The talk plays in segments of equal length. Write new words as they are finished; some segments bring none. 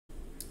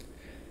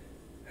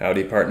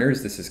Howdy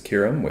partners, this is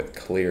Kiram with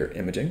Clear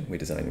Imaging. We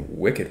design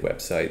wicked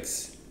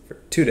websites for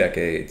 2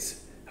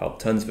 decades, help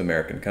tons of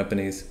American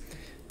companies.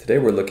 Today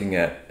we're looking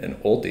at an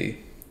oldie,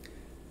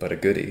 but a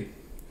goodie.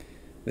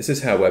 This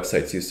is how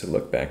websites used to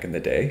look back in the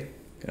day,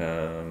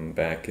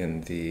 back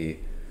in the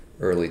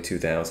early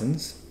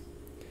 2000s.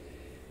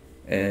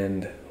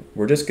 And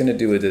we're just going to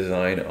do a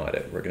design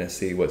audit. We're going to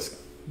see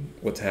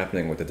what's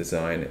happening with the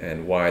design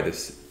and why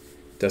this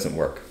doesn't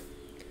work,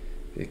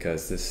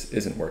 because this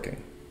isn't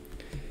working.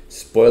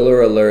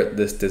 Spoiler alert,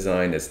 this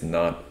design is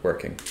not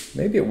working.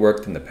 Maybe it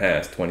worked in the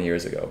past, 20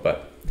 years ago,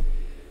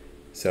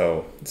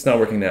 so it's not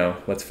working now.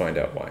 Let's find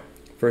out why.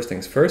 First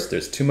things first,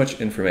 there's too much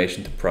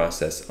information to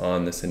process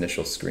on this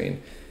initial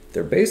screen.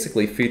 They're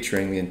basically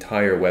featuring the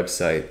entire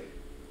website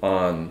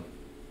on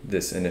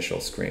this initial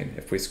screen.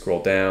 If we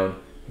scroll down,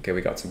 okay,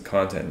 we got some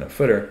content in a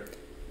footer,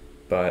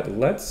 but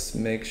let's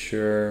make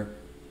sure,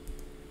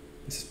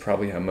 this is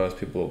probably how most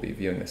people will be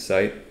viewing the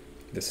site,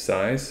 this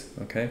size,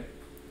 okay,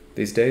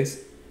 these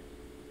days.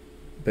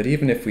 But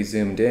even if we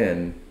zoomed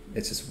in,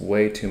 it's just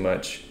way too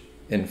much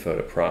info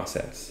to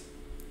process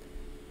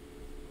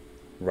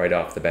right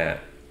off the bat.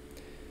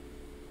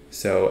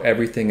 So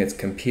everything is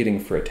competing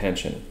for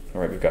attention. All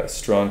right, we've got a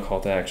strong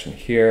call to action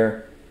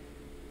here.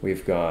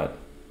 We've got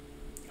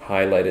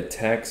highlighted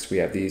text. We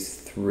have these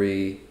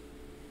 3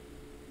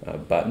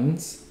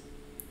 buttons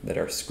that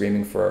are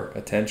screaming for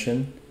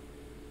attention.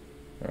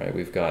 All right,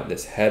 we've got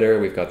this header,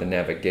 we've got the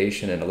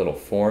navigation and a little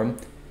form.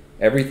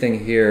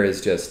 Everything here is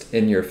just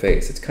in your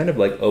face. It's kind of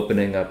like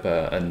opening up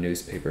a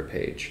newspaper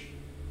page,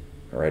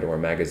 all right, or a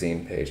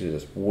magazine page.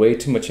 There's just way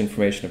too much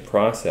information to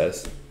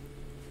process.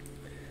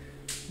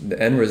 The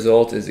end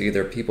result is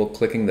either people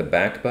clicking the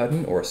back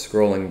button or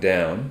scrolling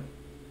down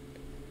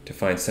to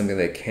find something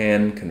they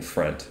can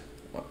confront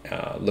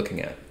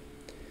looking at.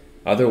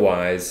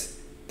 Otherwise,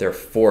 they're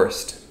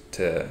forced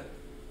to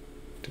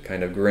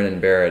kind of grin and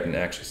bear it and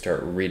actually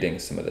start reading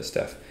some of this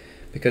stuff.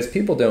 Because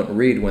people don't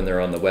read when they're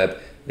on the web,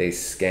 they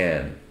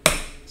scan.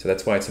 So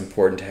that's why it's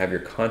important to have your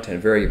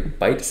content very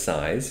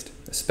bite-sized,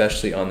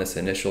 especially on this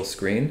initial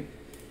screen,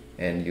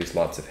 and use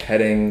lots of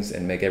headings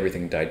and make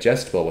everything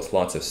digestible with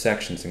lots of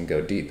sections and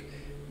go deep.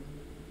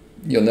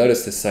 You'll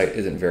notice this site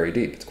isn't very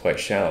deep, it's quite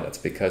shallow. That's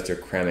because they're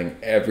cramming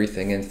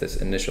everything into this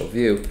initial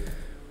view,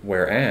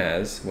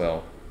 whereas,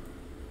 well,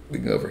 we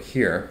can go over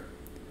here,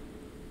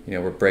 you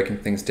know, we're breaking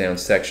things down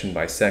section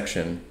by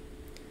section,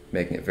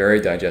 making it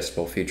very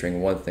digestible,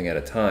 featuring one thing at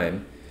a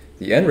time.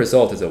 The end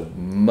result is a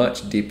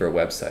much deeper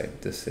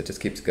website. It just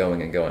keeps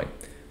going and going.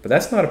 But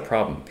that's not a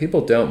problem.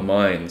 People don't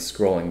mind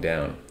scrolling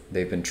down.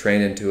 They've been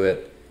trained into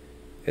it.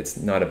 It's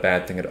not a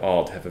bad thing at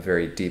all to have a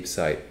very deep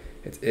site.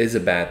 It is a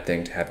bad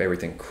thing to have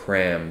everything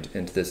crammed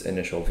into this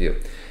initial view.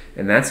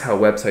 And that's how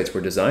websites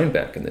were designed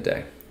back in the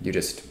day. You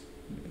just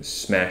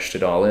smashed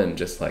it all in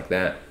just like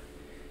that.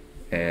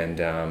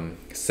 And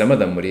some of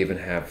them would even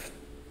have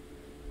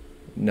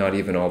not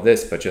even all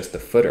this, but just the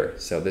footer.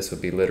 So this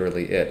would be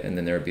literally it, and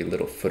then there would be a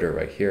little footer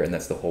right here, and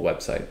that's the whole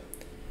website.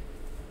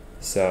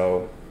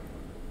 So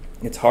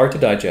it's hard to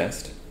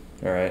digest,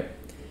 all right?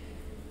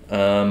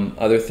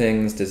 Other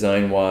things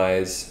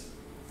design-wise,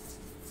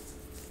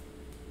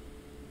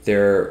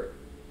 their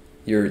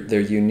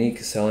unique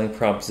selling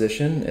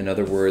proposition, in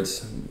other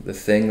words, the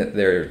thing that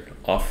they're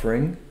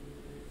offering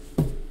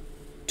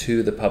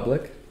to the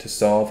public to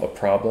solve a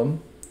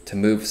problem, to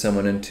move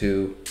someone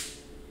into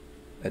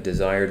a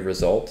desired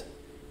result,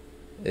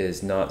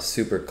 is not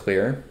super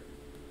clear.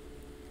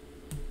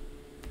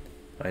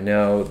 I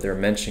know they're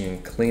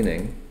mentioning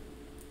cleaning,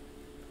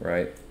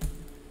 right?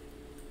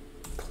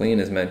 Clean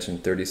is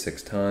mentioned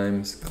 36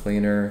 times,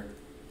 cleaner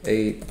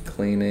 8,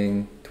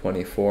 cleaning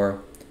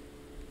 24.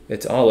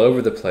 It's all over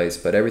the place,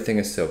 but everything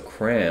is so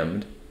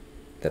crammed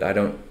that I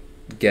don't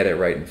get it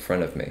right in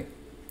front of me.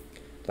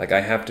 Like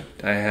I have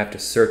to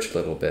search a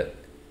little bit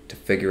to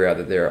figure out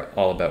that they're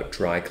all about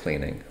dry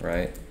cleaning,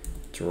 right?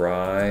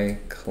 Dry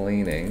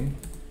cleaning,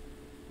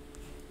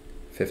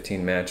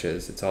 15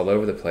 matches. It's all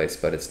over the place,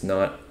 but it's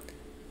not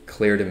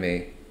clear to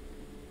me.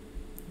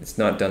 It's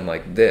not done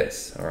like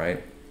this, all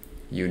right?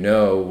 You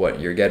know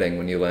what you're getting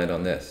when you land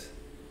on this.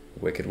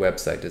 Wicked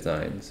website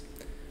designs.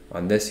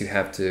 On this, you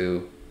have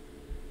to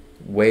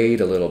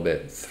wade a little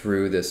bit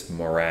through this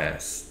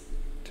morass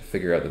to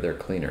figure out that they're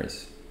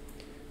cleaners.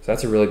 So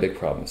that's a really big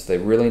problem. So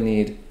they really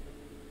need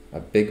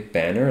a big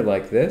banner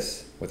like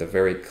this with a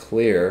very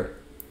clear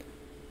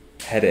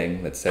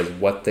heading that says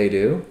what they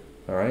do,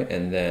 all right,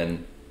 and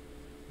then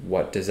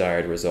what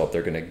desired result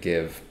they're going to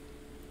give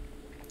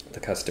the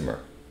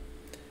customer,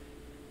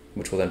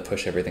 which will then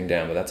push everything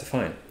down. But that's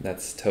fine.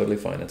 That's totally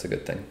fine. That's a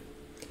good thing.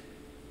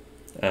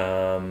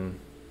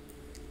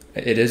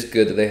 It is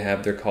good that they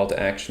have their call to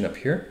action up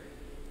here,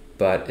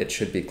 but it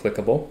should be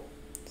clickable.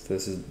 So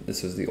this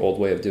is the old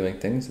way of doing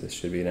things. This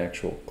should be an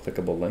actual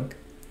clickable link.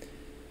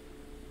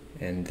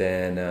 And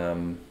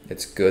then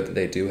it's good that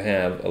they do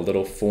have a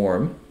little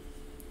form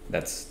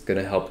that's going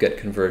to help get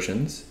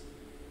conversions.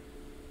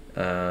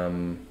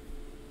 Yeah,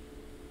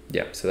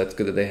 so that's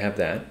good that they have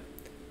that.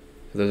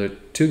 So those are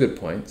 2 good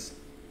points.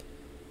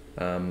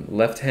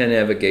 Left-hand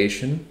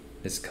navigation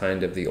is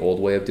kind of the old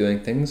way of doing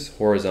things.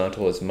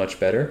 Horizontal is much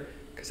better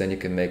because then you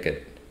can make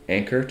it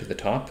anchor to the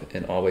top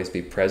and always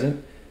be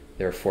present.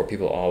 Therefore,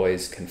 people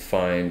always can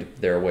find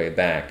their way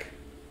back.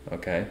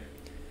 Okay?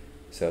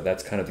 So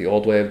that's kind of the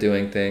old way of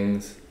doing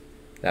things.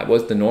 That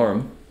was the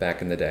norm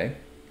back in the day.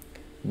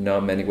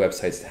 Not many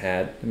websites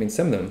had, I mean,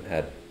 some of them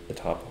had the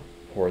top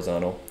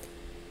horizontal,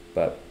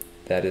 but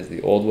that is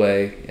the old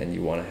way, and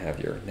you want to have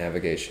your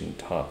navigation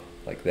top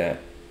like that,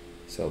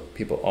 so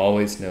people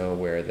always know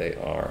where they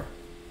are.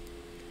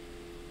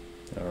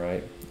 All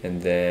right,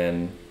 and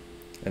then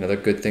another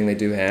good thing they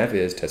do have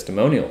is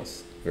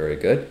testimonials. Very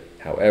good.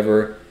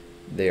 However,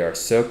 they are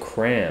so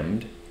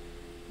crammed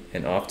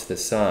and off to the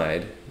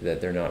side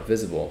that they're not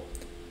visible.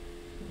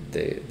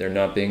 They're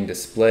not being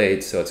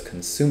displayed, so it's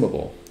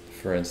consumable.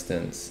 For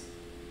instance,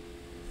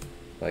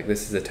 like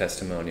this is a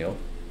testimonial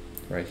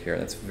right here.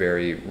 That's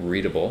very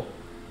readable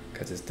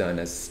because it's done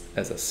as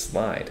a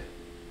slide.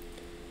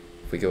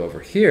 If we go over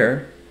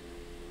here,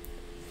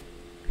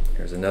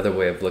 here's another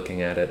way of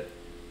looking at it.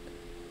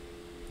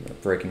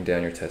 Breaking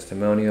down your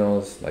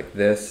testimonials like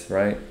this,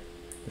 right?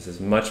 This is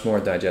much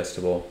more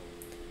digestible,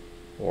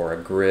 or a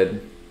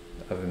grid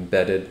of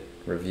embedded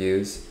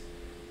reviews,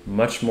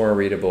 much more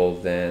readable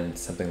than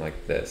something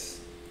like this.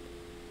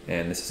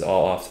 And this is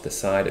all off to the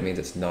side. It means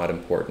it's not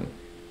important.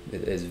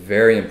 It is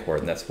very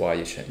important. That's why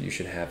you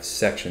should have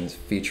sections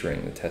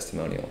featuring the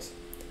testimonials.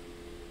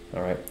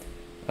 All right.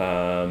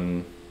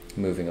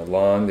 Moving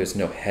along, there's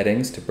no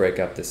headings to break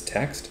up this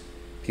text.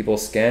 People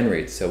scan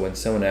read, so when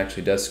someone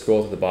actually does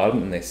scroll to the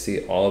bottom and they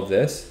see all of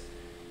this,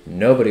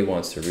 nobody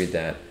wants to read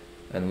that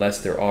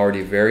unless they're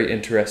already very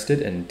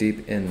interested and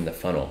deep in the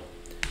funnel.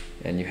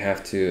 And you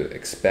have to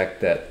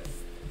expect that,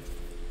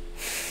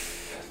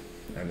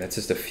 and that's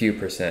just a few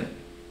percent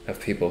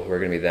of people who are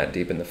going to be that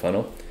deep in the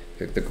funnel.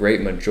 The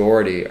great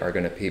majority are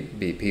going to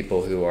be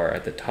people who are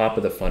at the top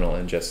of the funnel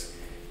and just,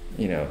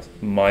 you know,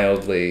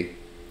 mildly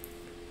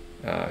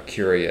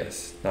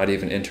curious, not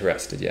even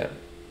interested yet.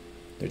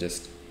 They're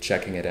just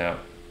checking it out.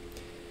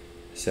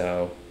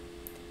 So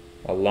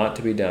a lot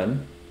to be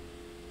done.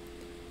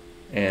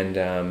 And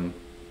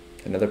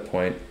another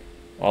point,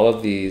 all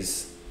of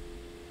these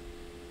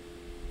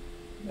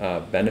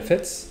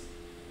benefits,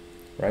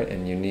 right,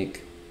 and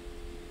unique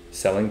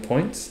selling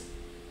points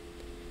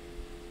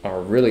are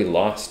really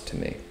lost to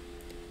me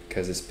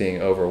because it's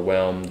being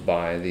overwhelmed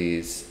by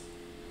these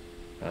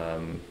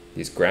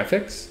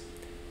graphics,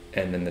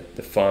 and then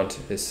the font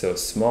is so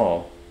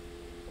small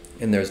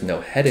and there's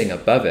no heading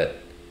above it.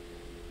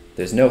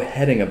 There's no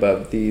heading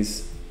above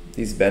these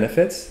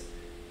benefits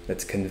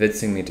that's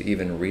convincing me to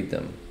even read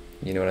them.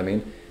 You know what I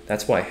mean?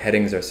 That's why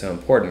headings are so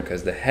important,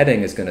 because the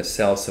heading is going to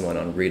sell someone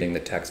on reading the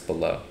text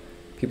below.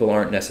 People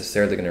aren't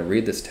necessarily going to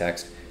read this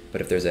text,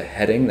 but if there's a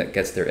heading that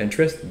gets their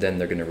interest, then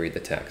they're going to read the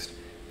text.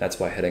 That's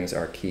why headings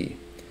are key.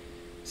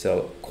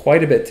 So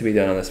quite a bit to be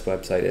done on this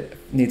website. It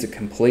needs a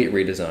complete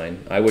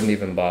redesign. I wouldn't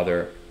even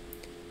bother,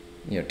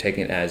 you know,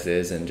 taking it as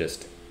is and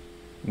just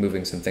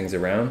moving some things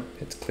around.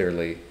 It's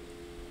clearly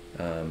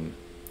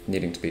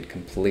needing to be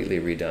completely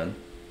redone.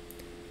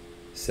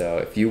 So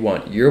if you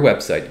want your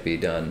website to be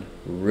done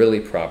really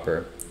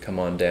proper, come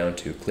on down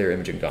to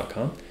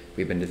clearimaging.com.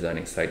 We've been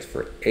designing sites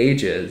for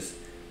ages.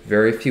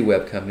 Very few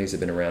web companies have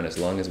been around as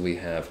long as we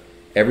have.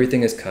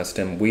 Everything is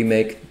custom. We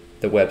make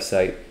the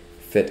website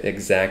fit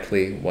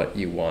exactly what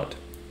you want.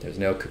 There's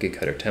no cookie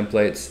cutter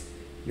templates.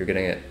 You're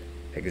getting it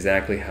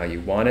exactly how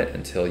you want it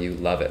until you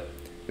love it.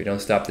 We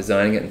don't stop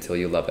designing it until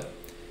you love it.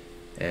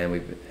 And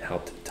we've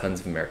helped tons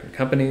of American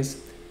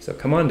companies. So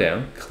come on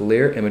down,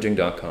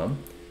 clearimaging.com.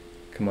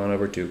 Come on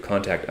over to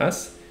contact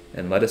us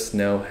and let us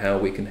know how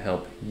we can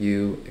help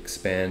you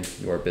expand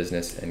your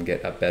business and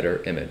get a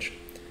better image.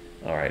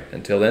 All right,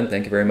 until then,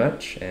 thank you very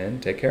much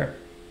and take care.